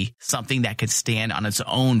be something that could stand on its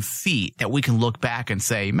own feet, that we can look back and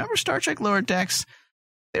say, remember Star Trek Lower Decks?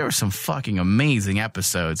 There were some fucking amazing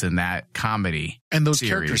episodes in that comedy. And those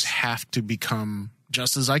series. characters have to become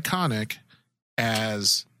just as iconic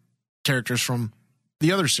as characters from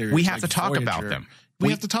the other series. We have like to talk Voyager. about them.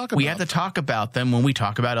 We have to talk about We have to talk about them when we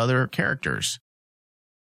talk about other characters.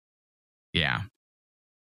 Yeah.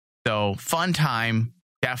 So, fun time.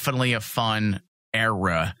 Definitely a fun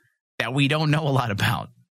era that we don't know a lot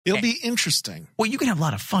about. It'll be interesting. Well, you can have a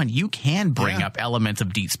lot of fun. You can bring up elements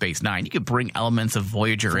of Deep Space Nine. You could bring elements of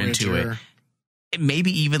Voyager into it.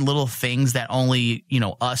 Maybe even little things that only,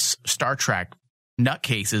 us Star Trek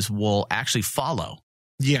nutcases will actually follow.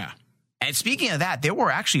 Yeah. And speaking of that, there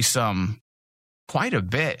were actually quite a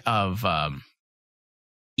bit of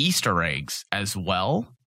Easter eggs as well.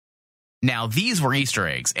 Now, these were Easter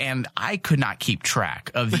eggs, and I could not keep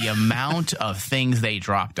track of the amount of things they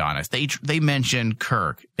dropped on us. They mentioned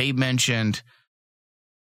Kirk. They mentioned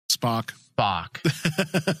Spock.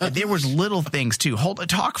 There was little things, too.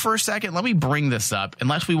 Talk for a second. Let me bring this up,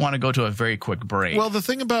 unless we want to go to a very quick break. Well, the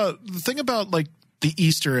thing about like the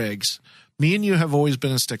Easter eggs, me and you have always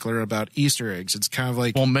been a stickler about Easter eggs. It's kind of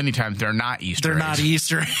like, well, many times they're not Easter eggs. They're not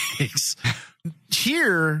Easter eggs.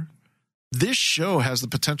 Here, this show has the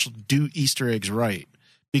potential to do Easter eggs right,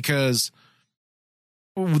 because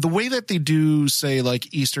the way that they do, say,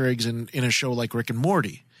 like Easter eggs in a show like Rick and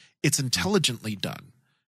Morty, it's intelligently done.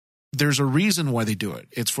 There's a reason why they do it.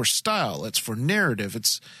 It's for style. It's for narrative.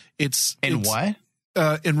 What?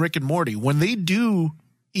 In Rick and Morty, when they do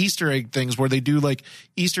Easter egg things where they do like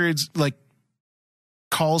Easter eggs, like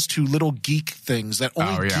calls to little geek things that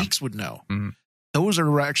only geeks would know. Mm-hmm. Those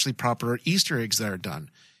are actually proper Easter eggs that are done.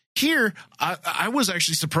 Here, I was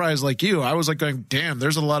actually surprised, like you. I was like going, damn,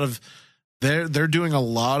 there's a lot of, they're doing a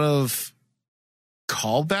lot of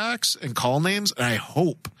callbacks and call names, and I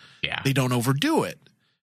hope they don't overdo it.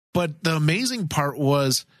 But the amazing part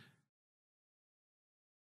was,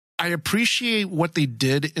 I appreciate what they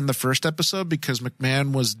did in the first episode, because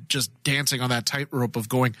McMahon was just dancing on that tightrope of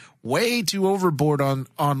going way too overboard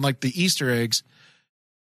on like the Easter eggs.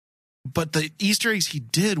 But the Easter eggs he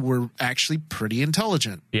did were actually pretty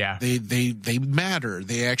intelligent. Yeah. They matter.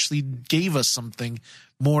 They actually gave us something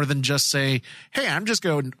more than just say, hey, I'm just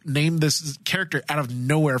going to name this character out of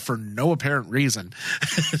nowhere for no apparent reason.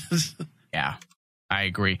 Yeah, I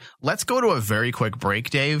agree. Let's go to a very quick break,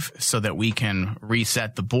 Dave, so that we can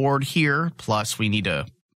reset the board here. Plus, we need to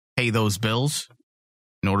pay those bills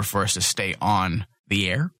in order for us to stay on the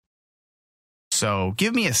air. So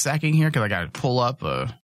give me a second here, because I got to pull up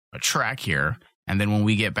a track here, and then when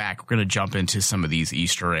we get back, we're going to jump into some of these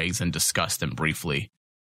Easter eggs and discuss them briefly.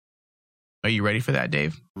 Are you ready for that,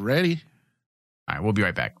 Dave? Ready. All right, we'll be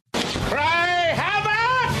right back. Cry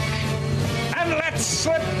havoc! And let's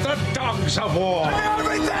slip the dogs of war!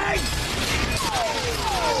 Everything!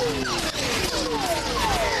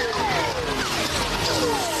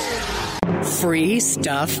 Free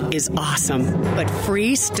stuff is awesome, but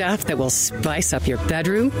free stuff that will spice up your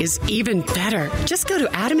bedroom is even better. Just go to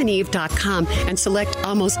adamandeve.com and select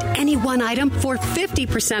almost any one item for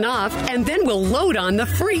 50% off, and then we'll load on the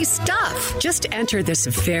free stuff. Just enter this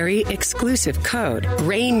very exclusive code,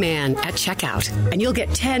 RAINMAN, at checkout, and you'll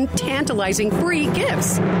get 10 tantalizing free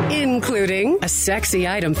gifts, including a sexy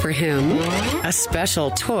item for him, a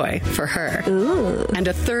special toy for her, and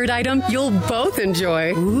a third item you'll both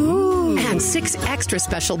enjoy. And 6 extra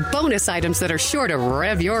special bonus items that are sure to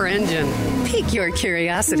rev your engine, pique your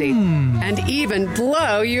curiosity, and even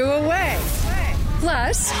blow you away.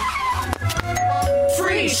 Plus,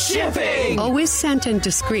 free shipping! Always sent in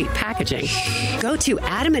discreet packaging. Go to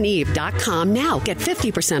adamandeve.com now. Get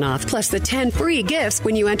 50% off plus the 10 free gifts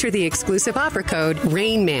when you enter the exclusive offer code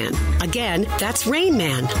RAINMAN. Again, that's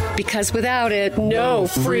RAINMAN. Because without it, no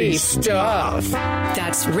free stuff.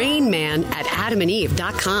 That's RAINMAN at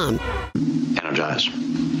adamandeve.com. Energize.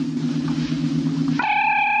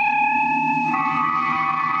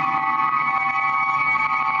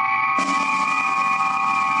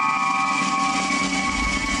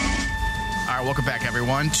 Welcome back,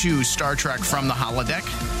 everyone, to Star Trek from the Holodeck.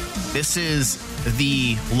 This is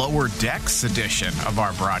the Lower Decks edition of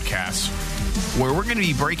our broadcast, where we're going to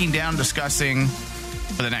be breaking down, discussing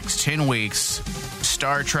for the next 10 weeks,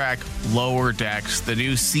 Star Trek Lower Decks, the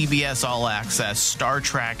new CBS All Access Star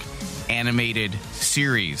Trek animated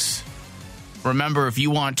series. Remember, if you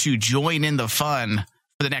want to join in the fun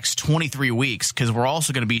for the next 23 weeks, because we're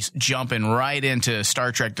also going to be jumping right into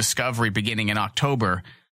Star Trek Discovery beginning in October,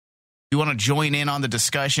 you want to join in on the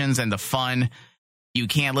discussions and the fun, you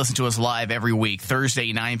can listen to us live every week,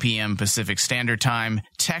 Thursday, 9 p.m. Pacific Standard Time.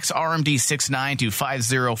 Text RMD69 to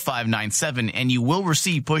 50597, and you will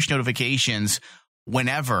receive push notifications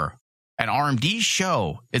whenever an RMD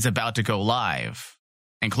show is about to go live,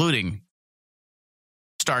 including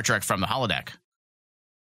Star Trek from the Holodeck.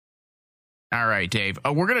 All right, Dave.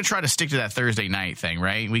 We're going to try to stick to that Thursday night thing,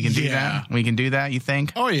 right? We can do that? We can do that, you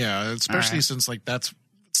think? Oh, yeah, especially since that's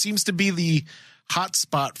seems to be the hot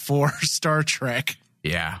spot for Star Trek.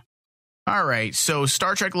 Yeah. All right. So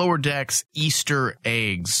Star Trek Lower Decks Easter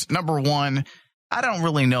eggs. Number one, I don't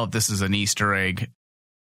really know if this is an Easter egg.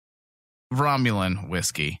 Romulan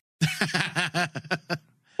whiskey.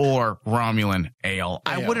 Or Romulan ale.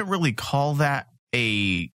 I wouldn't really call that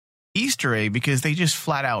a Easter egg because they just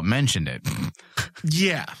flat out mentioned it.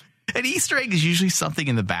 Yeah. An Easter egg is usually something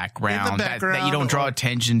in the background, that you don't draw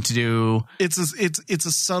attention to. It's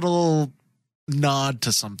a subtle nod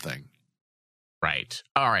to something. Right.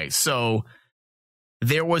 All right. So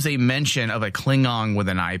there was a mention of a Klingon with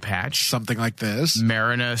an eye patch. Something like this.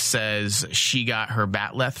 Marina says she got her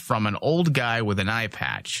bat'leth from an old guy with an eye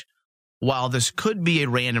patch. While this could be a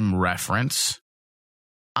random reference,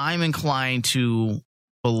 I'm inclined to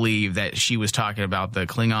believe that she was talking about the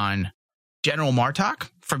Klingon General Martok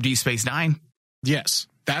from Deep Space Nine. Yes.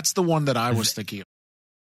 That's the one that I was thinking of.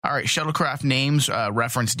 All right, shuttlecraft names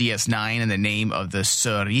reference DS9 and the name of the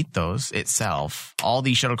Cerritos itself. All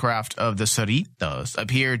the shuttlecraft of the Cerritos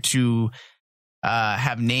appear to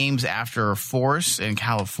have names after a forest in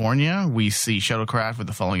California. We see shuttlecraft with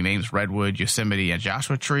the following names: Redwood, Yosemite, and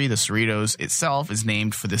Joshua Tree. The Cerritos itself is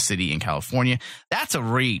named for the city in California. That's a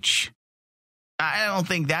reach. I don't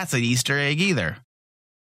think that's an Easter egg either.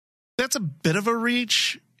 That's a bit of a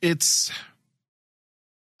reach.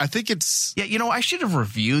 I think it's... Yeah, I should have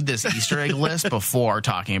reviewed this Easter egg list before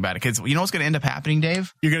talking about it, because you know what's going to end up happening,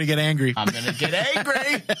 Dave? You're going to get angry. I'm going to get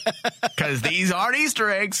angry because these aren't Easter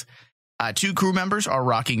eggs. 2 crew members are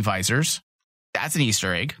rocking visors. That's an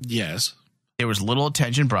Easter egg. Yes. There was little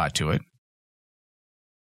attention brought to it.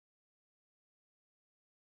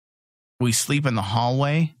 We sleep in the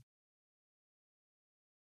hallway.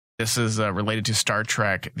 This is related to Star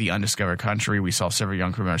Trek, The Undiscovered Country. We saw several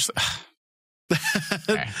young crew members...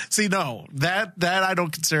 Okay. See, no, that I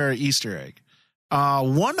don't consider an Easter egg.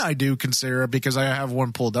 One I do consider, because I have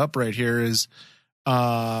one pulled up right here, is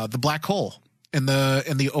the black hole in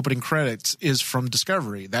the opening credits is from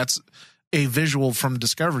Discovery. That's a visual from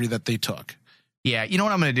Discovery that they took. Yeah, you know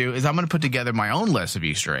what I'm going to do is I'm going to put together my own list of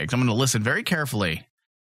Easter eggs. I'm going to listen very carefully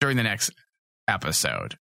during the next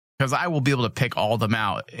episode, because I will be able to pick all of them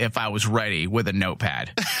out if I was ready with a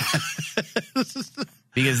notepad.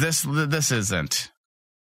 Because this isn't.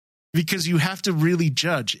 Because you have to really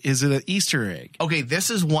judge, is it an Easter egg? Okay, this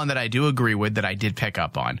is one that I do agree with, that I did pick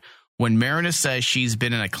up on. When Marina says she's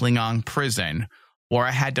been in a Klingon prison, or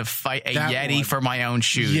I had to fight a Yeti for my own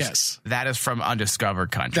shoes. Yes. That is from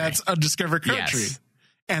Undiscovered Country. That's Undiscovered Country. Yes.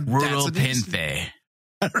 And Ruropenthe.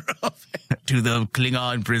 To the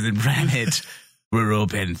Klingon prison planet,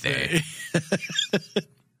 Ruropenthe.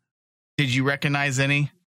 Did you recognize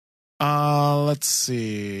any? Let's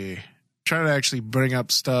see. Try to actually bring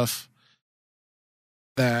up stuff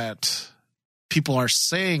that people are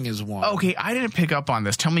saying is one. Okay, I didn't pick up on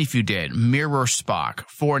this. Tell me if you did. Mirror Spock.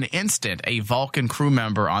 For an instant, a Vulcan crew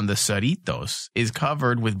member on the Cerritos is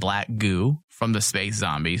covered with black goo from the space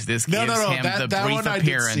zombies. This gives him the brief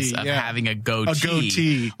appearance of having a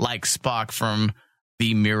goatee like Spock from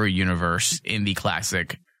the Mirror Universe in the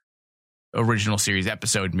classic original series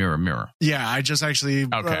episode Mirror Mirror. Yeah, I just actually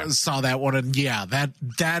saw that one, and yeah,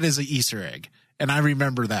 that is an Easter egg, and I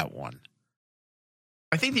remember that one.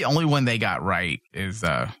 I think the only one they got right is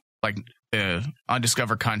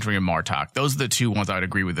Undiscovered Country and Martok. Those are the 2 ones I would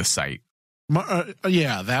agree with the site.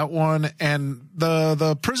 Yeah, that one, and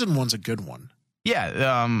the prison one's a good one. Yeah,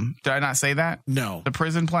 did I not say that? No. The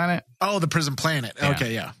prison planet? Oh, the prison planet. Yeah.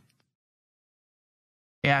 Okay, yeah.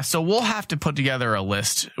 Yeah, so we'll have to put together a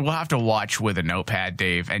list. We'll have to watch with a notepad,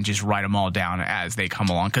 Dave, and just write them all down as they come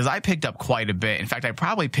along, because I picked up quite a bit. In fact, I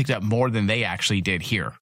probably picked up more than they actually did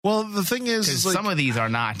here. Well, the thing is some of these are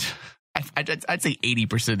not... I'd say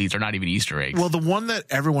 80% of these are not even Easter eggs. Well, the one that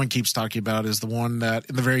everyone keeps talking about is the one that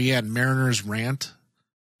in the very end, Mariner's Rant,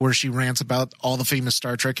 where she rants about all the famous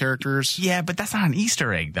Star Trek characters. Yeah, but that's not an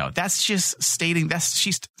Easter egg, though. That's just stating that's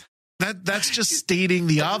just stating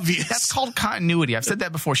the obvious. That's called continuity. I've said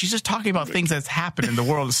that before. She's just talking about things that's happened in the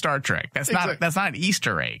world of Star Trek. That's not an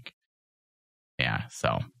Easter egg. Yeah,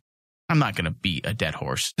 so I'm not going to beat a dead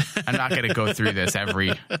horse. I'm not going to go through this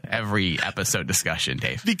every episode discussion,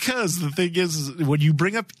 Dave. Because the thing is, when you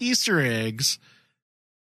bring up Easter eggs,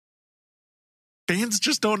 fans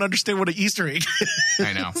just don't understand what an Easter egg is.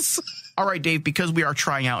 I know. All right, Dave, because we are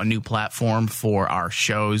trying out a new platform for our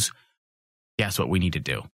shows, guess what we need to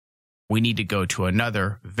do? We need to go to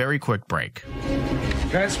another very quick break.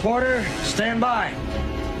 Transporter, stand by.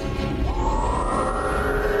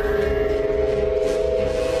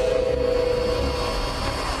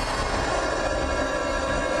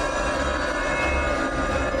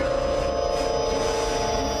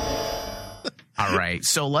 All right,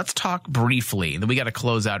 so let's talk briefly. Then we got to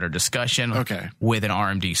close out our discussion with an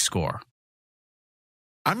RMD score.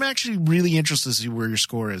 I'm actually really interested to see where your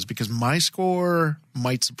score is because my score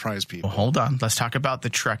might surprise people. Well, hold on. Let's talk about the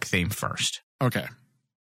Trek theme first. Okay.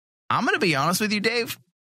 I'm going to be honest with you, Dave.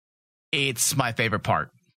 It's my favorite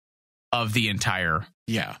part of the entire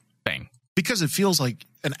thing. Because it feels like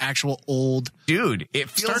an actual old Dude, it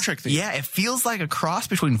feels, Star Trek theme. Yeah, it feels like a cross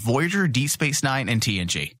between Voyager, Deep Space Nine, and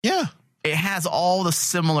TNG. Yeah. It has all the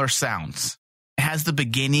similar sounds. It has the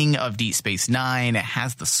beginning of Deep Space Nine. It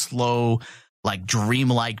has the slow, like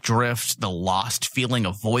dreamlike drift, the lost feeling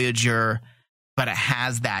of Voyager, but it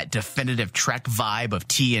has that definitive Trek vibe of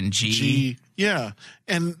TNG. Yeah.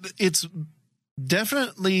 And it's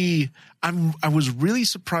definitely, I was really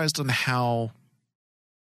surprised on how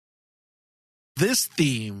this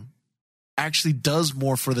theme actually does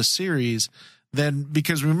more for the series than,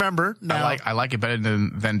 because remember now I like it better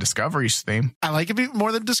than Discovery's theme. I like it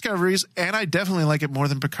more than Discovery's, and I definitely like it more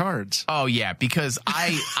than Picard's. Oh yeah, because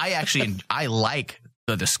I actually I like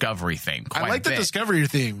the Discovery theme. I like the Discovery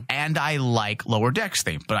theme, and I like Lower Decks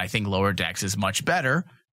theme, but I think Lower Decks is much better.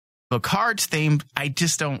 Picard's theme, I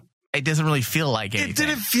just don't. It doesn't really feel like anything. It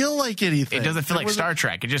didn't feel like anything. It doesn't feel like Star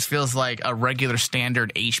Trek. It just feels like a regular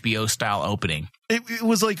standard HBO style opening. It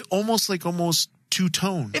was like almost two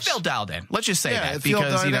tones. It felt dialed in. Let's just say that,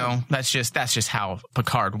 because you know that's just how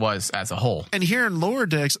Picard was as a whole. And here in Lower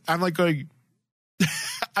Decks, I'm like going.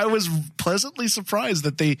 I was pleasantly surprised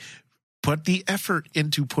that they put the effort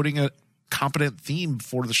into putting a competent theme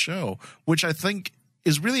for the show, which I think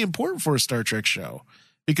is really important for a Star Trek show,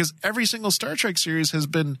 because every single Star Trek series has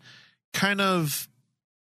been kind of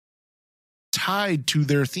tied to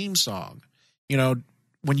their theme song. You know,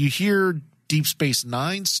 when you hear Deep Space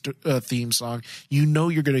Nine's theme song, you know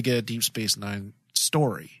you're going to get a Deep Space Nine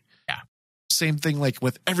story. Yeah. Same thing like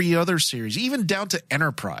with every other series, even down to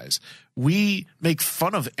Enterprise. We make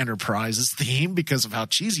fun of Enterprise's theme because of how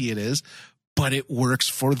cheesy it is, but it works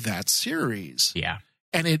for that series. Yeah.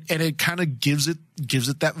 And it kind of gives it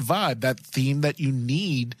that vibe, that theme that you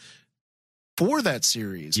need for that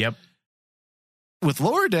series. Yep. With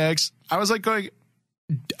Lower Decks, I was like going,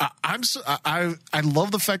 I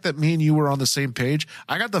love the fact that me and you were on the same page.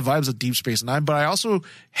 I got the vibes of Deep Space Nine, but I also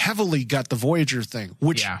heavily got the Voyager thing,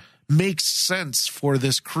 which makes sense for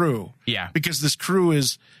this crew. Yeah. Because this crew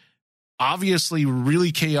is obviously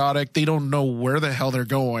really chaotic. They don't know where the hell they're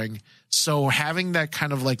going. So having that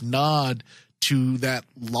kind of like nod to that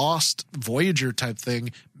lost Voyager type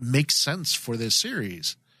thing makes sense for this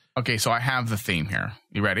series. Okay, so I have the theme here.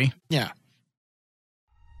 You ready? Yeah.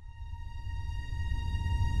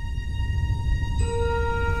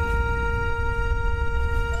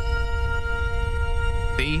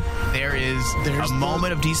 See, there's a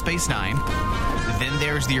moment of Deep Space Nine. Then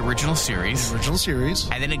there's the original series.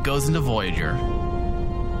 And then it goes into Voyager.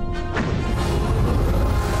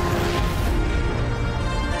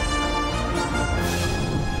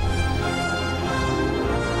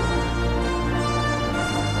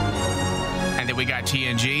 And then we got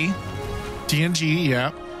TNG.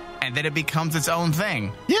 Yeah. And then it becomes its own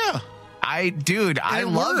thing. Yeah. I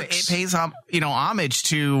love it. It pays homage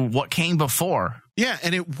to what came before. Yeah,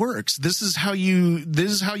 and it works. This is how you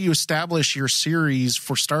establish your series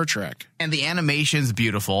for Star Trek. And the animation's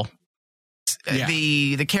beautiful. Yeah.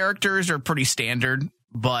 The characters are pretty standard,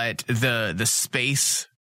 but the space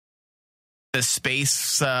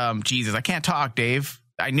Jesus, I can't talk, Dave.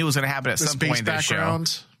 I knew it was going to happen at some point in this show.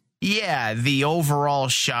 Yeah, the overall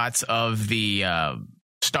shots of the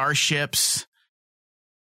starships,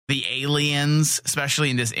 the aliens,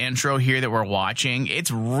 especially in this intro here that we're watching,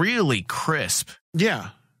 it's really crisp. Yeah.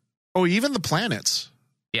 Oh, even the planets.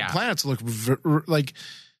 Yeah. The planets look like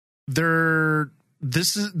they're.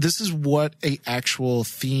 This is what a actual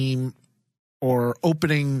theme or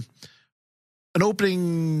an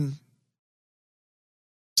opening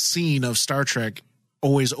scene of Star Trek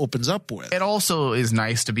always opens up with. It also is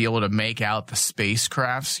nice to be able to make out the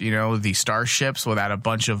spacecrafts, the starships, without a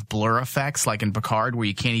bunch of blur effects like in Picard, where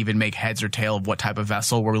you can't even make heads or tail of what type of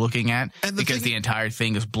vessel we're looking at because the entire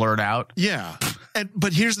thing is blurred out. Yeah.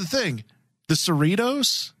 But here's the thing. The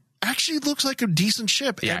Cerritos actually looks like a decent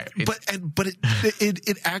ship. Yeah. But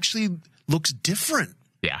it actually looks different.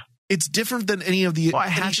 Yeah. It's different than any of the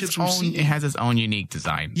ships we've seen. It has its own unique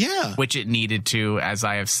design. Yeah. Which it needed to, as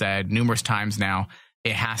I have said numerous times now.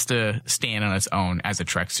 It has to stand on its own as a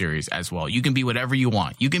Trek series as well. You can be whatever you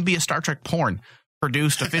want. You can be a Star Trek porn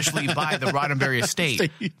produced officially by the Roddenberry estate,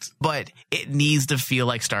 but it needs to feel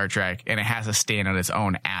like Star Trek, and it has to stand on its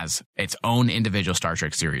own as its own individual Star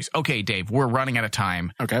Trek series. Okay, Dave, we're running out of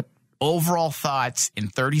time. Okay. Overall thoughts in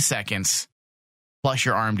 30 seconds, plus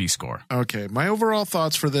your RMD score. Okay, my overall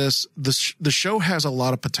thoughts for this, the show has a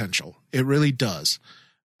lot of potential. It really does.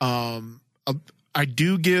 I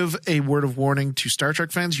do give a word of warning to Star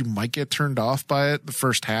Trek fans. You might get turned off by it the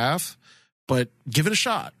first half, but give it a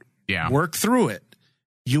shot. Yeah. Work through it.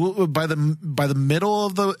 You will, by the middle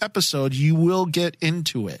of the episode, you will get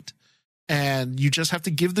into it. And you just have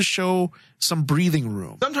to give the show some breathing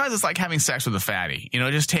room. Sometimes it's like having sex with a fatty.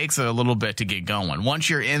 It just takes a little bit to get going. Once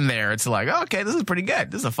you're in there, it's like, okay, this is pretty good.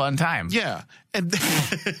 This is a fun time. Yeah. And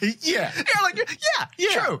yeah. You're like,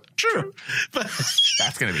 yeah. True. But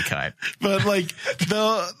that's going to be cut. But like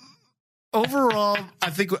the overall,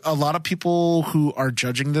 I think a lot of people who are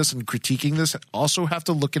judging this and critiquing this also have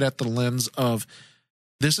to look at it at the lens of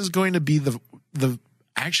this is going to be the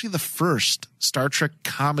first Star Trek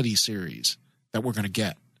comedy series that we're going to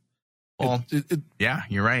get. Well, yeah,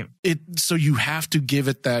 you're right. So you have to give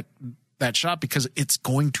it that shot because it's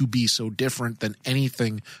going to be so different than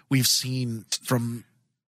anything we've seen from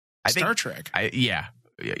Star Trek. I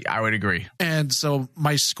would agree. And so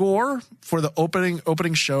my score for the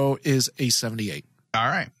opening show is a 78. All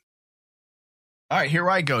right, here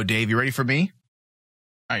I go, Dave. You ready for me?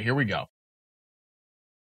 All right, here we go.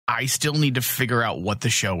 I still need to figure out what the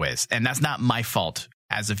show is. And that's not my fault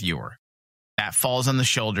as a viewer. That falls on the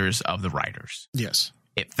shoulders of the writers. Yes.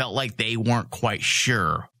 It felt like they weren't quite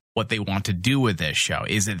sure what they want to do with this show.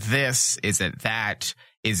 Is it this? Is it that?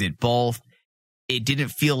 Is it both? It didn't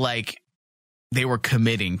feel like they were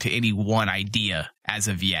committing to any one idea as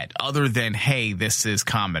of yet, other than, hey, this is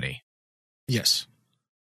comedy. Yes.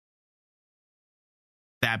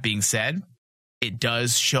 That being said, it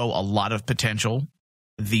does show a lot of potential.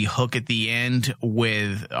 The hook at the end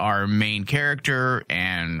with our main character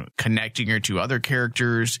and connecting her to other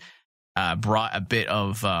characters brought a bit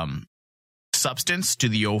of substance to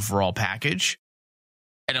the overall package.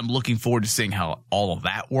 And I'm looking forward to seeing how all of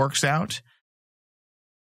that works out.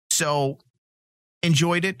 So,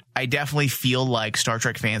 enjoyed it. I definitely feel like Star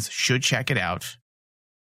Trek fans should check it out.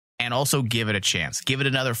 And also give it a chance. Give it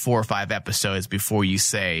another 4 or 5 episodes before you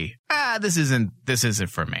say, this isn't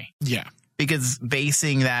for me. Yeah. Because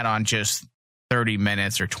basing that on just 30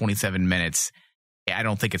 minutes or 27 minutes, I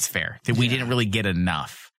don't think it's fair. That we didn't really get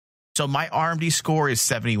enough. So my RMD score is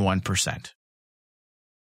 71%.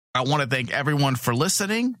 I want to thank everyone for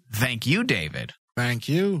listening. Thank you, David. Thank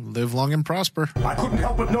you. Live long and prosper. I couldn't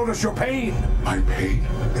help but notice your pain. My pain?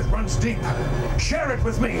 It runs deep. Share it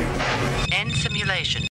with me. End simulation.